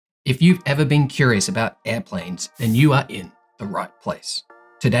If you've ever been curious about airplanes, then you are in the right place.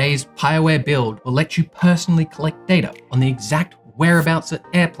 Today's PiAware build will let you personally collect data on the exact whereabouts of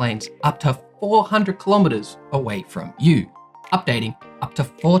airplanes up to 400 kilometers away from you, updating up to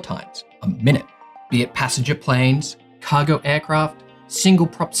 4 times a minute. Be it passenger planes, cargo aircraft, single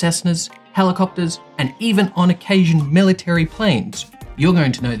prop Cessnas, helicopters, and even on occasion military planes, you're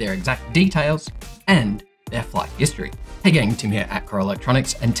going to know their exact details and their flight history. Hey gang, Tim here at Core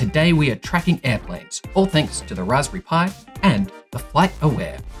Electronics, and today we are tracking airplanes, all thanks to the Raspberry Pi and the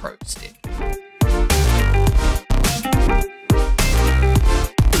FlightAware Pro Stick.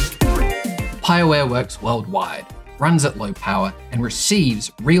 PiAware works worldwide, runs at low power, and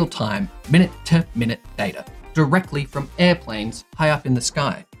receives real-time, minute-to-minute data directly from airplanes high up in the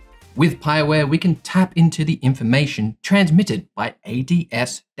sky. With PiAware, we can tap into the information transmitted by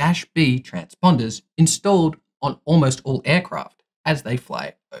ADS-B transponders installed on almost all aircraft as they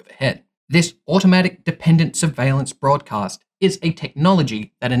fly overhead. This automatic dependent surveillance broadcast is a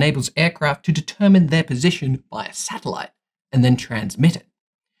technology that enables aircraft to determine their position via satellite and then transmit it.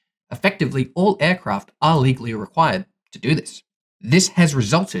 Effectively, all aircraft are legally required to do this. This has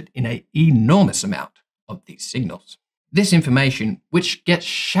resulted in an enormous amount of these signals. This information, which gets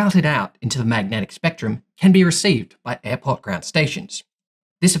shouted out into the magnetic spectrum, can be received by airport ground stations.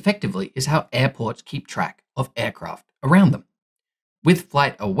 This effectively is how airports keep track of aircraft around them. With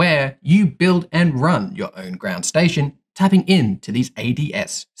FlightAware, you build and run your own ground station, tapping into these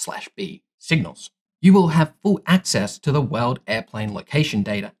ADS/B signals. You will have full access to the world airplane location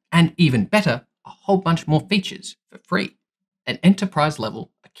data, and even better, a whole bunch more features for free, an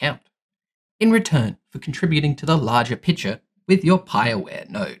enterprise-level account, in return for contributing to the larger picture with your PiAware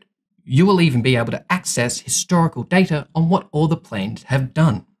node. You will even be able to access historical data on what all the planes have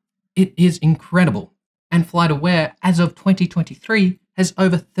done. It is incredible, and FlightAware, as of 2023, has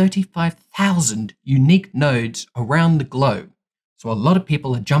over 35,000 unique nodes around the globe, so a lot of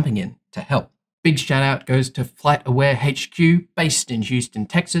people are jumping in to help. Big shout out goes to FlightAware HQ, based in Houston,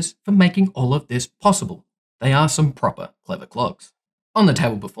 Texas, for making all of this possible. They are some proper clever clogs. On the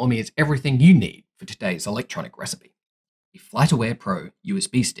table before me is everything you need for today's electronic recipe. A FlightAware Pro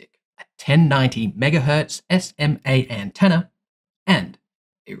USB stick, a 1090 MHz SMA antenna, and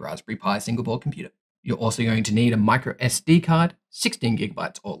a Raspberry Pi single board computer. You're also going to need a micro SD card, 16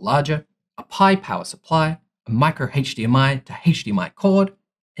 GB or larger, a Pi power supply, a micro HDMI to HDMI cord,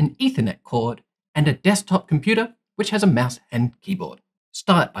 an Ethernet cord, and a desktop computer which has a mouse and keyboard.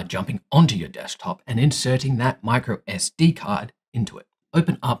 Start by jumping onto your desktop and inserting that micro SD card into it.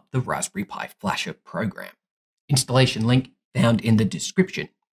 Open up the Raspberry Pi Flasher program. Installation link found in the description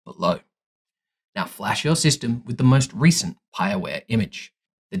below. Now flash your system with the most recent PiAware image.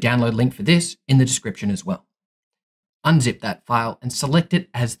 The download link for this in the description as well. Unzip that file and select it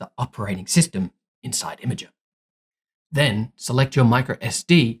as the operating system inside Imager. Then select your micro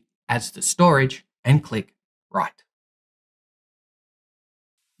SD as the storage and click Write.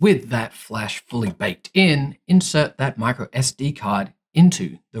 With that flash fully baked in, insert that micro SD card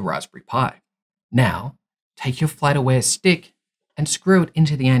into the Raspberry Pi. Now, take your FlightAware stick and screw it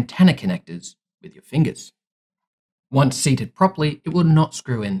into the antenna connectors with your fingers. Once seated properly, it will not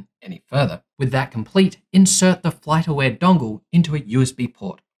screw in any further. With that complete, insert the FlightAware dongle into a USB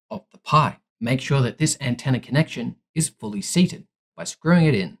port of the Pi. Make sure that this antenna connection is fully seated by screwing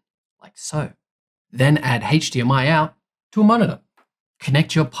it in like so. Then add HDMI out to a monitor.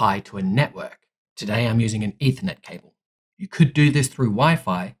 Connect your Pi to a network. Today I'm using an Ethernet cable. You could do this through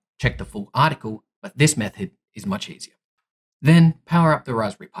Wi-Fi, check the full article, but this method is much easier. Then power up the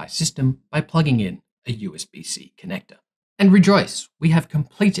Raspberry Pi system by plugging in a USB-C connector. And rejoice, we have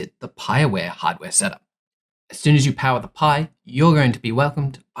completed the PiAware hardware setup. As soon as you power the Pi, you're going to be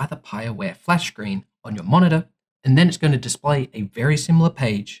welcomed by the PiAware flash screen on your monitor, and then it's going to display a very similar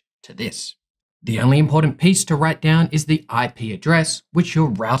page to this. The only important piece to write down is the IP address which your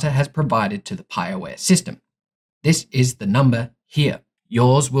router has provided to the PiAware system. This is the number here.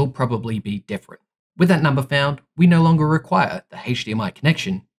 Yours will probably be different. With that number found, we no longer require the HDMI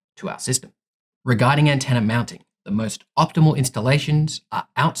connection to our system. Regarding antenna mounting, the most optimal installations are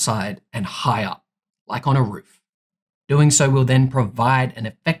outside and high up, like on a roof. Doing so will then provide an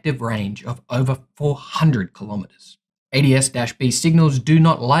effective range of over 400 kilometers. ADS-B signals do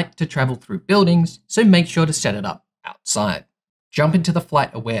not like to travel through buildings, so make sure to set it up outside. Jump into the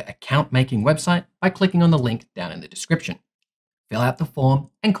FlightAware account making website by clicking on the link down in the description. Fill out the form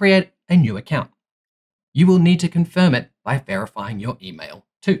and create a new account. You will need to confirm it by verifying your email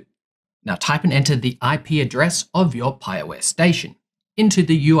too. Now type and enter the IP address of your PiAware station into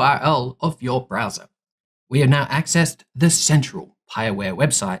the URL of your browser. We have now accessed the central PiAware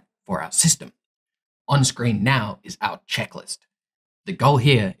website for our system. On screen now is our checklist. The goal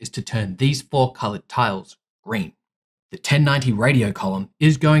here is to turn these 4 colored tiles green. The 1090 radio column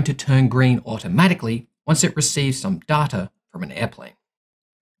is going to turn green automatically once it receives some data from an airplane.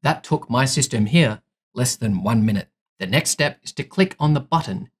 That took my system here less than 1 minute. The next step is to click on the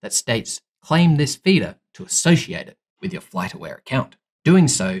button that states claim this feeder to associate it with your FlightAware account. Doing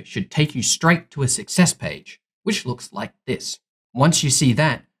so should take you straight to a success page, which looks like this. Once you see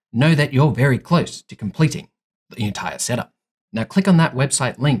that, know that you're very close to completing the entire setup. Now click on that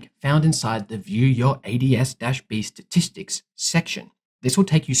website link found inside the View Your ADS-B Statistics section. This will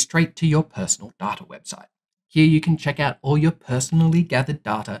take you straight to your personal data website. Here you can check out all your personally gathered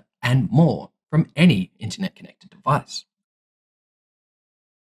data and more from any internet-connected device.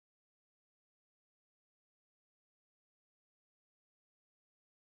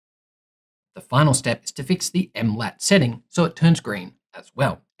 The final step is to fix the MLAT setting so it turns green as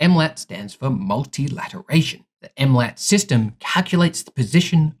well. MLAT stands for multilateration. The MLAT system calculates the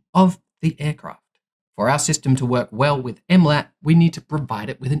position of the aircraft. For our system to work well with MLAT, we need to provide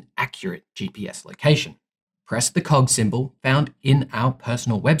it with an accurate GPS location. Press the cog symbol found in our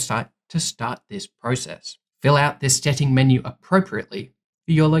personal website to start this process. Fill out this setting menu appropriately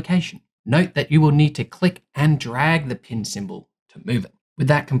for your location. Note that you will need to click and drag the pin symbol to move it. With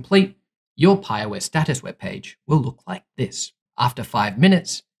that complete, your PiAware status webpage will look like this. After 5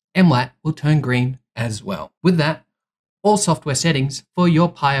 minutes, MLAT will turn green as well. With that, all software settings for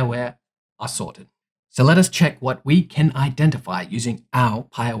your PiAware are sorted. So let us check what we can identify using our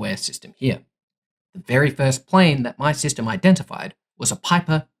PiAware system here. The very first plane that my system identified was a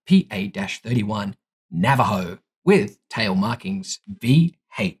Piper PA-31 Navajo with tail markings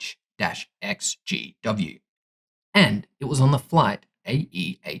VH-XGW, and it was on the flight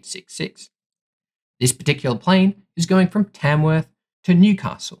AE866. This particular plane is going from Tamworth to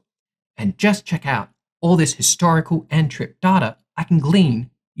Newcastle, and just check out all this historical and trip data I can glean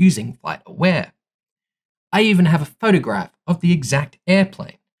using FlightAware. I even have a photograph of the exact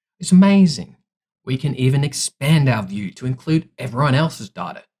airplane. It's amazing. We can even expand our view to include everyone else's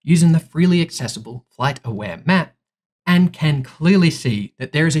data using the freely accessible FlightAware map, and can clearly see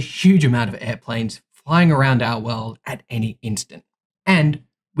that there is a huge amount of airplanes flying around our world at any instant. And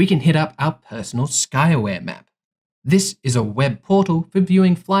we can hit up our personal SkyAware map. This is a web portal for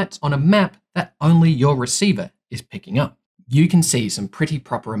viewing flights on a map that only your receiver is picking up. You can see some pretty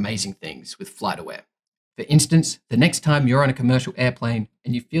proper amazing things with FlightAware. For instance, the next time you're on a commercial airplane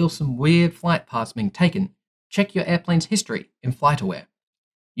and you feel some weird flight paths being taken, check your airplane's history in FlightAware.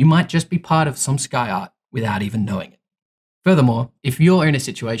 You might just be part of some sky art without even knowing it. Furthermore, if you're in a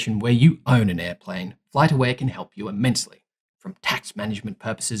situation where you own an airplane, FlightAware can help you immensely. From tax management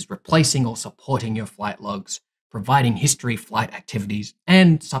purposes, replacing or supporting your flight logs, providing history flight activities,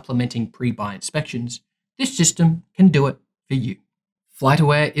 and supplementing pre-buy inspections, this system can do it for you.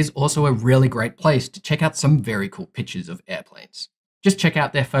 FlightAware is also a really great place to check out some very cool pictures of airplanes. Just check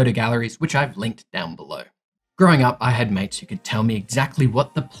out their photo galleries, which I've linked down below. Growing up, I had mates who could tell me exactly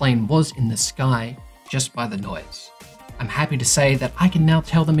what the plane was in the sky just by the noise. I'm happy to say that I can now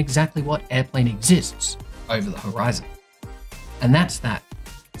tell them exactly what airplane exists over the horizon. And that's that.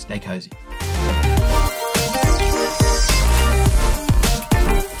 Stay cozy.